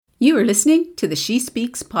You are listening to the She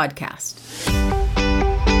Speaks podcast.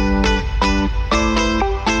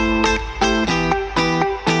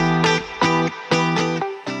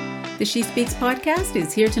 The She Speaks podcast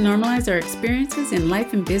is here to normalize our experiences in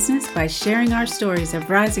life and business by sharing our stories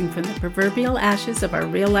of rising from the proverbial ashes of our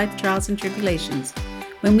real-life trials and tribulations.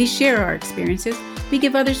 When we share our experiences, we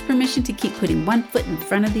give others permission to keep putting one foot in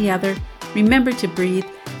front of the other, remember to breathe,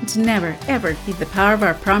 and to never, ever leave the power of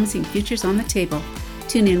our promising futures on the table.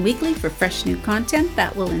 Tune in weekly for fresh new content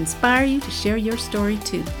that will inspire you to share your story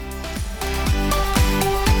too.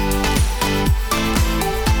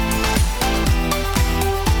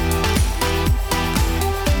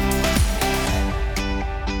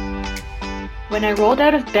 When I rolled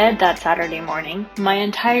out of bed that Saturday morning, my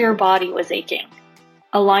entire body was aching.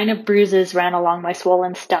 A line of bruises ran along my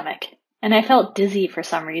swollen stomach, and I felt dizzy for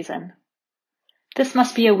some reason. This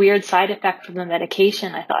must be a weird side effect from the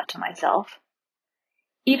medication, I thought to myself.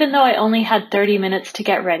 Even though I only had 30 minutes to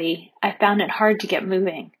get ready, I found it hard to get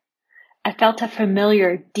moving. I felt a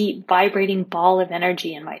familiar, deep, vibrating ball of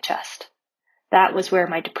energy in my chest. That was where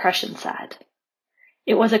my depression sat.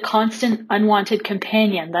 It was a constant, unwanted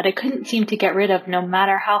companion that I couldn't seem to get rid of no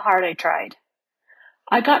matter how hard I tried.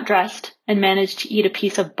 I got dressed and managed to eat a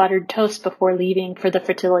piece of buttered toast before leaving for the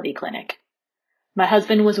fertility clinic. My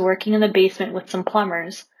husband was working in the basement with some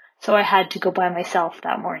plumbers, so I had to go by myself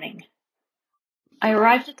that morning. I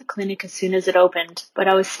arrived at the clinic as soon as it opened, but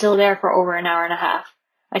I was still there for over an hour and a half.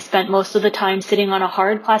 I spent most of the time sitting on a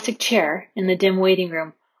hard plastic chair in the dim waiting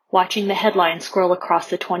room, watching the headlines scroll across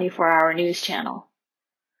the 24-hour news channel.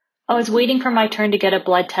 I was waiting for my turn to get a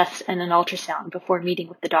blood test and an ultrasound before meeting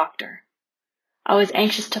with the doctor. I was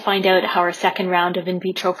anxious to find out how our second round of in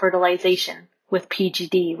vitro fertilization with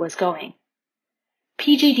PGD was going.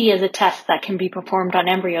 PGD is a test that can be performed on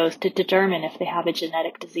embryos to determine if they have a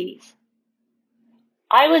genetic disease.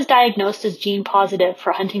 I was diagnosed as gene positive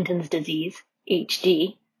for Huntington's disease,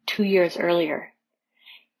 HD, 2 years earlier.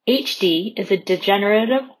 HD is a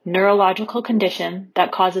degenerative neurological condition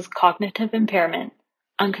that causes cognitive impairment,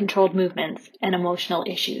 uncontrolled movements, and emotional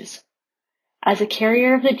issues. As a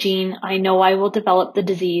carrier of the gene, I know I will develop the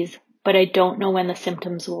disease, but I don't know when the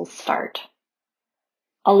symptoms will start.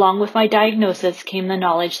 Along with my diagnosis came the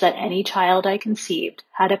knowledge that any child I conceived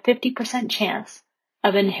had a 50% chance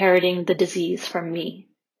of inheriting the disease from me.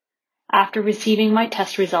 After receiving my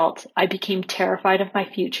test results, I became terrified of my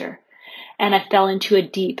future, and I fell into a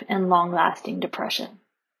deep and long-lasting depression.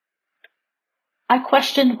 I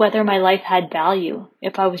questioned whether my life had value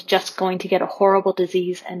if I was just going to get a horrible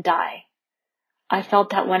disease and die. I felt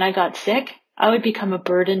that when I got sick, I would become a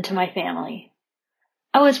burden to my family.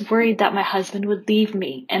 I was worried that my husband would leave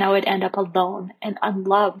me and I would end up alone and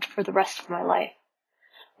unloved for the rest of my life.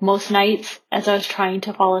 Most nights, as I was trying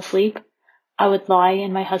to fall asleep, I would lie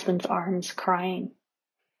in my husband's arms crying.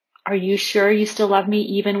 "Are you sure you still love me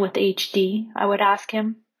even with HD?" I would ask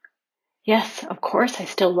him. "Yes, of course I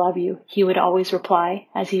still love you," he would always reply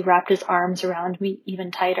as he wrapped his arms around me even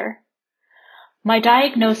tighter. My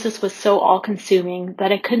diagnosis was so all-consuming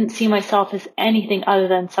that I couldn't see myself as anything other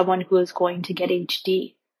than someone who was going to get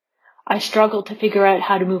HD. I struggled to figure out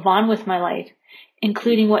how to move on with my life,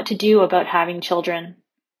 including what to do about having children.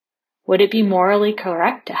 Would it be morally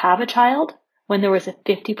correct to have a child when there was a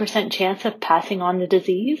 50% chance of passing on the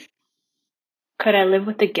disease? Could I live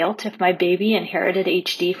with the guilt if my baby inherited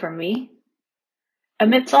HD from me?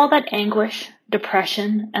 Amidst all that anguish,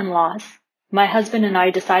 depression, and loss, my husband and I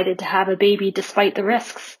decided to have a baby despite the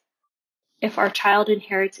risks. If our child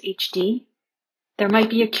inherits HD, there might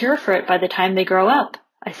be a cure for it by the time they grow up,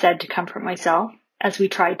 I said to comfort myself as we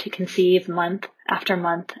tried to conceive month after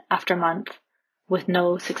month after month with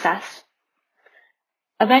no success.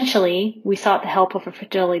 Eventually, we sought the help of a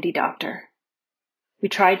fertility doctor. We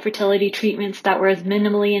tried fertility treatments that were as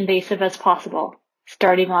minimally invasive as possible,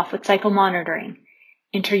 starting off with cycle monitoring,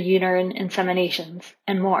 intrauterine inseminations,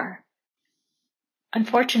 and more.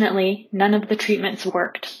 Unfortunately, none of the treatments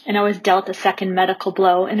worked, and I was dealt a second medical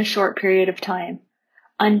blow in a short period of time,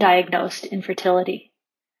 undiagnosed infertility.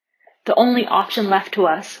 The only option left to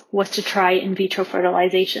us was to try in vitro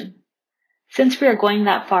fertilization. Since we were going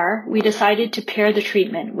that far, we decided to pair the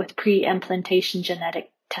treatment with pre-implantation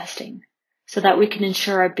genetic testing, so that we can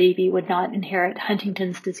ensure our baby would not inherit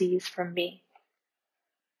Huntington's disease from me.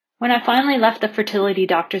 When I finally left the fertility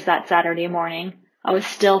doctors that Saturday morning, I was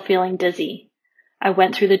still feeling dizzy. I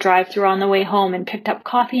went through the drive-thru on the way home and picked up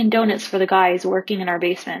coffee and donuts for the guys working in our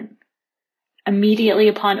basement. Immediately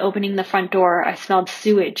upon opening the front door, I smelled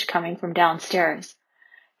sewage coming from downstairs.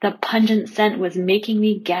 The pungent scent was making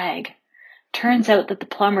me gag. Turns out that the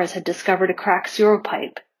plumbers had discovered a cracked sewer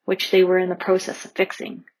pipe, which they were in the process of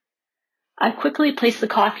fixing. I quickly placed the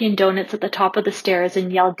coffee and donuts at the top of the stairs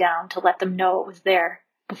and yelled down to let them know it was there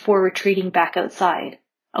before retreating back outside,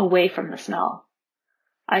 away from the smell.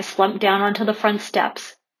 I slumped down onto the front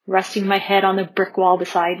steps, resting my head on the brick wall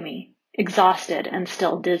beside me, exhausted and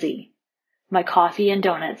still dizzy. My coffee and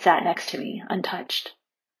donuts sat next to me, untouched.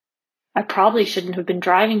 I probably shouldn't have been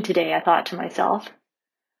driving today, I thought to myself.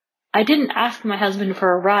 I didn't ask my husband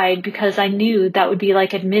for a ride because I knew that would be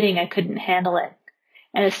like admitting I couldn't handle it.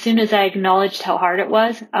 And as soon as I acknowledged how hard it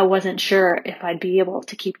was, I wasn't sure if I'd be able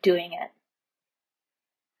to keep doing it.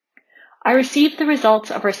 I received the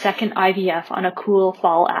results of our second IVF on a cool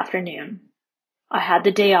fall afternoon. I had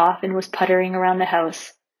the day off and was puttering around the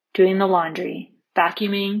house, doing the laundry,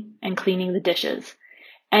 vacuuming, and cleaning the dishes,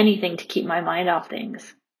 anything to keep my mind off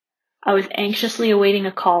things. I was anxiously awaiting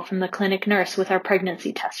a call from the clinic nurse with our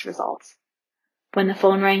pregnancy test results. When the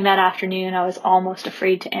phone rang that afternoon, I was almost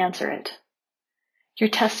afraid to answer it. "Your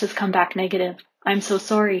test has come back negative. I'm so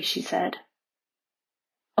sorry," she said.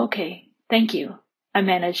 "Okay, thank you," I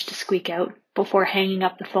managed to squeak out before hanging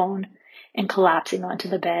up the phone and collapsing onto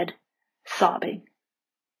the bed, sobbing.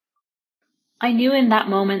 I knew in that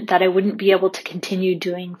moment that I wouldn't be able to continue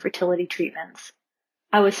doing fertility treatments.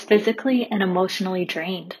 I was physically and emotionally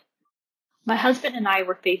drained. My husband and I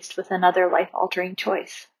were faced with another life-altering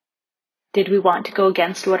choice. Did we want to go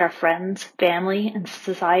against what our friends, family, and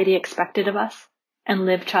society expected of us and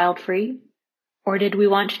live child-free? Or did we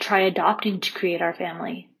want to try adopting to create our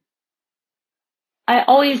family? I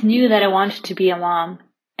always knew that I wanted to be a mom,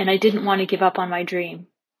 and I didn't want to give up on my dream.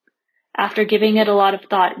 After giving it a lot of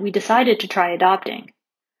thought, we decided to try adopting.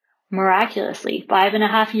 Miraculously,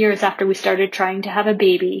 5.5 years after we started trying to have a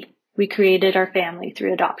baby, we created our family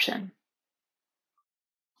through adoption.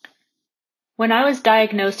 When I was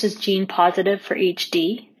diagnosed as gene positive for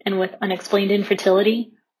HD and with unexplained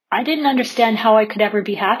infertility, I didn't understand how I could ever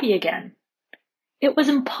be happy again. It was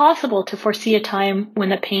impossible to foresee a time when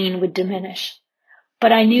the pain would diminish,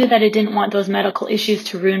 but I knew that I didn't want those medical issues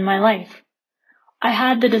to ruin my life. I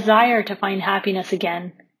had the desire to find happiness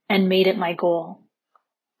again and made it my goal.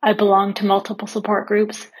 I belonged to multiple support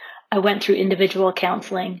groups, I went through individual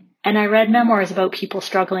counseling, and I read memoirs about people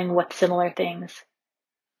struggling with similar things.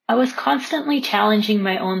 I was constantly challenging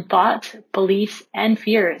my own thoughts, beliefs, and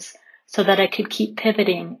fears so that I could keep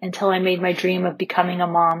pivoting until I made my dream of becoming a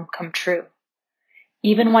mom come true.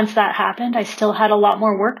 Even once that happened, I still had a lot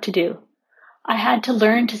more work to do. I had to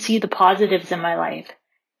learn to see the positives in my life,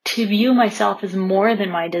 to view myself as more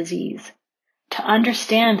than my disease, to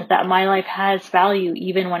understand that my life has value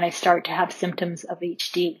even when I start to have symptoms of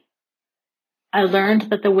HD. I learned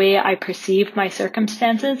that the way I perceive my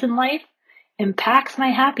circumstances in life impacts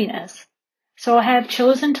my happiness. So I have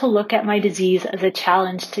chosen to look at my disease as a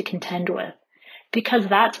challenge to contend with, because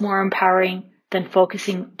that's more empowering than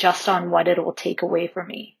focusing just on what it will take away from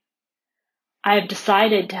me. I have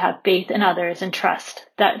decided to have faith in others and trust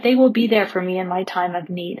that they will be there for me in my time of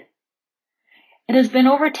need. It has been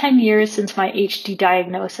over 10 years since my HD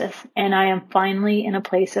diagnosis, and I am finally in a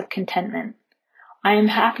place of contentment. I am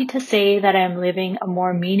happy to say that I am living a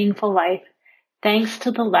more meaningful life thanks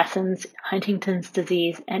to the lessons Huntington's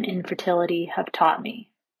disease and infertility have taught me.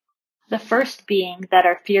 The first being that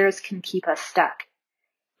our fears can keep us stuck.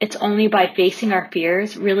 It's only by facing our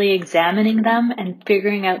fears, really examining them and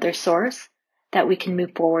figuring out their source, that we can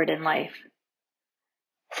move forward in life.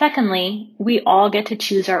 Secondly, we all get to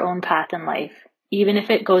choose our own path in life, even if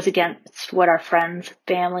it goes against what our friends,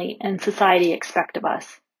 family, and society expect of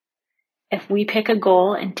us. If we pick a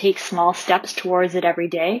goal and take small steps towards it every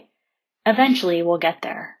day, eventually we'll get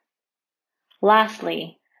there.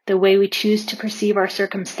 Lastly, the way we choose to perceive our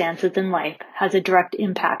circumstances in life has a direct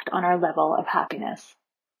impact on our level of happiness.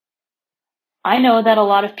 I know that a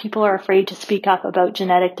lot of people are afraid to speak up about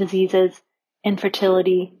genetic diseases,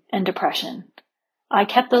 infertility, and depression. I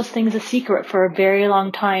kept those things a secret for a very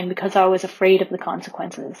long time because I was afraid of the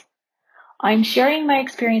consequences. I'm sharing my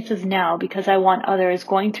experiences now because I want others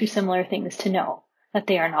going through similar things to know that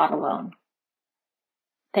they are not alone.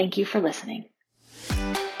 Thank you for listening.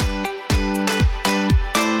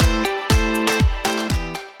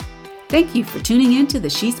 Thank you for tuning in to the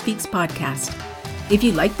She Speaks podcast. If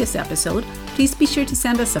you like this episode, please be sure to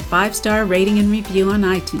send us a 5-star rating and review on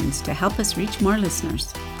iTunes to help us reach more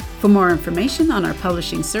listeners. For more information on our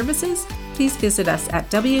publishing services, please visit us at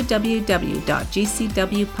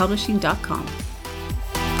www.gcwpublishing.com.